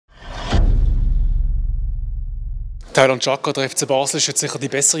Thailand Chaka, der FC Basel, ist jetzt sicher die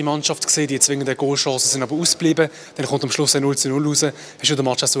bessere Mannschaft gewesen. Die zwingenden Goalchancen sind aber ausgeblieben. Dann kommt am Schluss ein 0:0 raus. Hast du den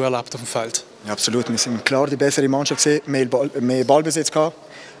Match auch so erlebt auf dem Feld? Ja, absolut. Wir sind klar die bessere Mannschaft gewesen, mehr Ballbesitz gehabt.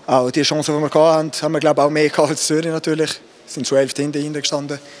 Auch die Chancen, die wir hatten, haben wir glaube ich, auch mehr gehabt als Zürich natürlich. Es sind schon 11 hinten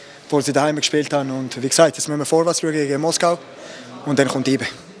gestanden, obwohl sie daheim gespielt haben. Und wie gesagt, jetzt müssen wir vorwärts schauen gegen Moskau und dann kommt IBE.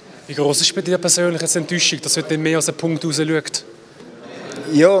 Wie groß ist bei dir persönlich eine Enttäuschung, dass heute nicht mehr als ein Punkt rausschaut?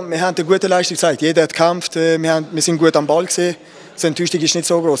 Ja, wir haben eine gute Leistung gezeigt. Jeder hat gekämpft, wir sind gut am Ball gesehen. Die Enttäuschung ist nicht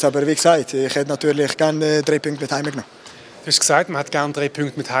so groß, aber wie gesagt, ich hätte natürlich gerne 3 Punkte mit heimgenommen. Du hast gesagt, man hat gerne 3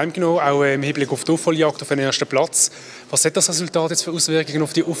 Punkte mit heimgenommen, auch im Hinblick auf die Aufholjagd auf den ersten Platz. Was hat das Resultat jetzt für Auswirkungen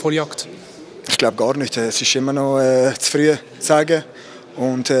auf die Aufholjagd? Ich glaube gar nicht. Es ist immer noch zu früh zu sagen.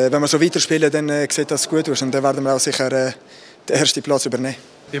 Und wenn wir so weiterspielen, dann sieht das gut aus und dann werden wir auch sicher den ersten Platz übernehmen.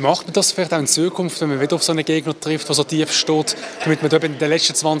 Wie macht man das vielleicht auch in Zukunft, wenn man wieder auf so einen Gegner trifft, der so tief steht, damit man in den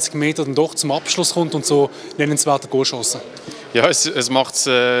letzten 20 Metern dann doch zum Abschluss kommt und so nennenswerte Goalchancen? Ja, es macht es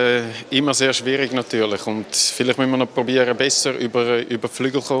immer sehr schwierig natürlich und vielleicht müssen wir noch probieren, besser über die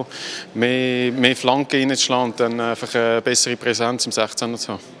Flügel zu kommen, mehr Flanken reinzuschlagen und dann einfach eine bessere Präsenz im 16er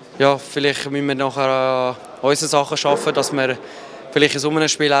zu haben. Ja, vielleicht müssen wir nachher an unseren Sachen arbeiten, dass wir vielleicht in so einem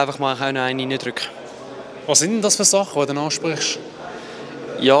Spiel einfach mal einen reindrücken können. Was sind denn das für Sachen, die du dann ansprichst?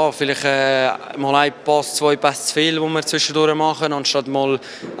 Ja, vielleicht mal ein Pass, 2 Pässe zu viel, die wir zwischendurch machen, anstatt mal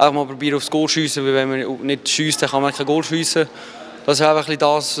probieren aufs Goal zu schiessen, weil wenn man nicht schiesst, dann kann man kein Goal schiessen. Das ist einfach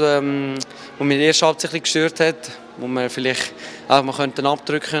das, was mich in der ersten Halbzeit gestört hat, wo wir vielleicht einfach mal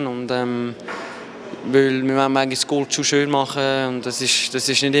abdrücken könnten. Und, weil wir manchmal das Goal zu schön machen und das ist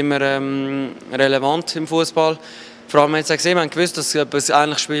nicht immer relevant im Fußball. Vor allem haben wir gesehen, wir haben gewusst, dass es ein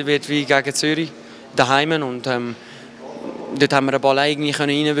ähnliches Spiel wird wie gegen Zürich daheim und dort haben wir den Ball irgendwie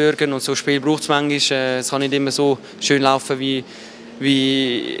reinwürgen und so ein Spiel braucht es manchmal. Es kann nicht immer so schön laufen wie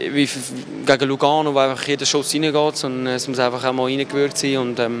gegen Lugano, wo einfach jeder Schuss reingeht, und es muss einfach auch mal reingewürgt sein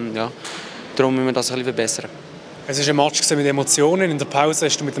und ja, darum müssen wir das ein bisschen verbessern. Es war ein Match mit Emotionen. In der Pause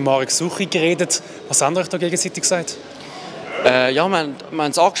hast du mit dem Marek Suchi geredet. Was habt ihr euch da gegenseitig gesagt? Ja, wir haben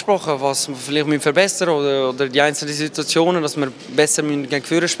es angesprochen, was wir vielleicht verbessern oder die einzelnen Situationen, dass wir besser gegen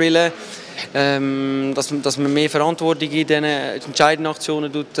Führer spielen müssen, dass wir mehr Verantwortung in diesen entscheidenden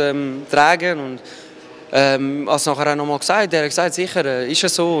Aktionen tragen. Und als nachher auch noch mal gesagt, er hat gesagt, sicher ist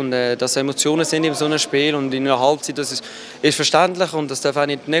es so, und dass Emotionen sind in so einem Spiel und in einer Halbzeit, das ist verständlich und das darf auch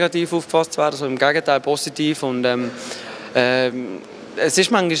nicht negativ aufgefasst werden, sondern im Gegenteil positiv. Und es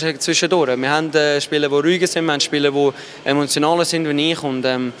ist manchmal zwischendurch. Wir haben Spieler, die ruhiger sind, wir haben Spieler, die emotionaler sind wie ich. Und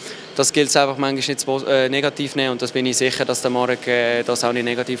das gilt es einfach manchmal nicht negativ zu nehmen. Und das bin ich sicher, dass der Marek das auch nicht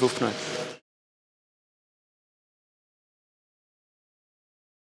negativ aufgenommen hat.